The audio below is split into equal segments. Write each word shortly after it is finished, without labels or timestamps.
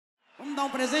Vamos dar um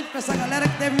presente pra essa galera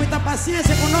que teve muita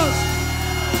paciência conosco.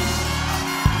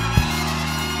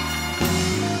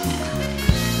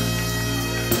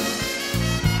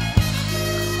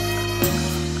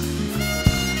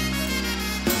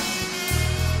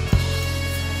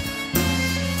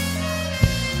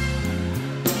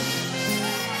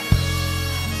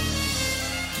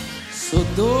 Sou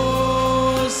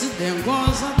doce,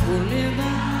 dengosa, polida,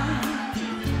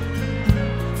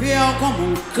 fiel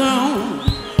como um cão,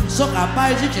 sou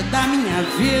capaz de te dar minha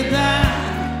vida.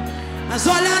 Mas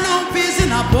olha, não pise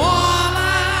na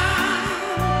bola,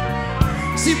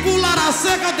 se pular a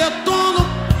cerca detono,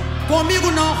 comigo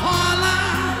não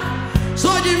rola.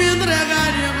 Sou de me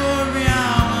entregar de corpo e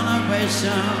alma na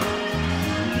paixão,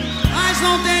 mas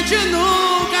não tente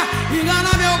nunca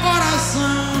enganar meu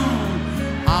coração.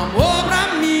 Amor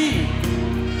pra mim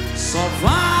só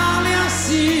vale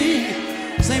assim,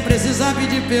 sem precisar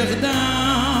pedir perdão.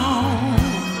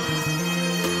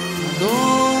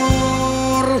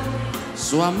 Adoro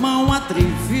sua mão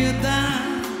atrevida,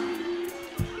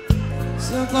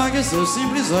 seu toque, seu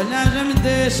simples olhar já me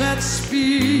deixa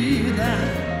despida.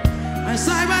 Mas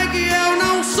saiba que eu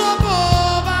não sou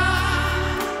boba,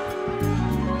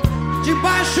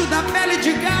 debaixo da pele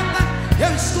de gata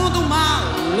eu escondo uma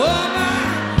loba.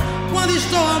 Quando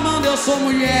estou amando eu sou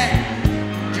mulher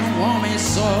de um homem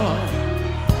só.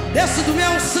 Desço do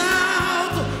meu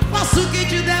salto, faço o que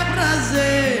te der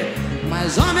prazer.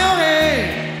 Mas ó meu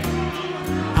rei,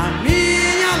 a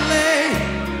minha lei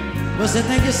você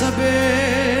tem que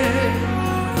saber.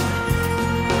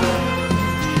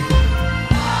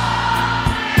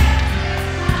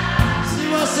 Se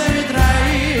você me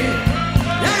trair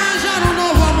e arranjar um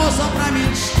novo amor só pra me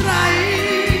distrair,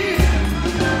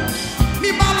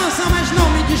 mas não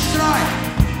me destrói,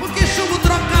 porque chumbo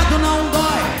trocado não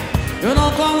dói. Eu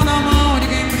não como na mão de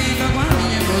quem brinca com a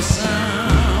minha emoção.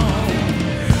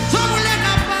 Sou mulher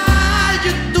capaz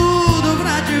de tudo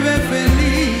pra te ver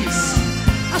feliz,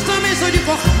 mas também sou de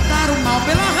cortar o mal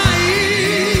pela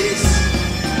raiz.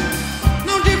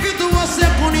 Não divido você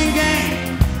com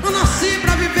ninguém, não nasci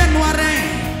pra viver no harém.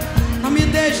 Não me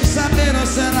deixe saber, ou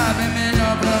será bem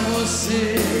melhor pra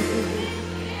você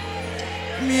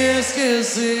me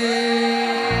esquecer.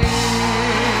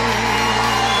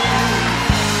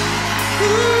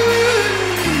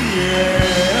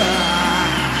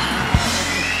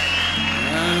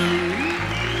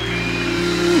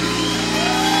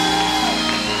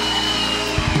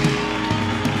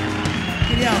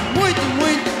 Queria muito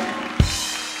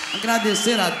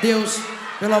agradecer a Deus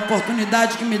pela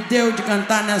oportunidade que me deu de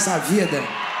cantar nessa vida.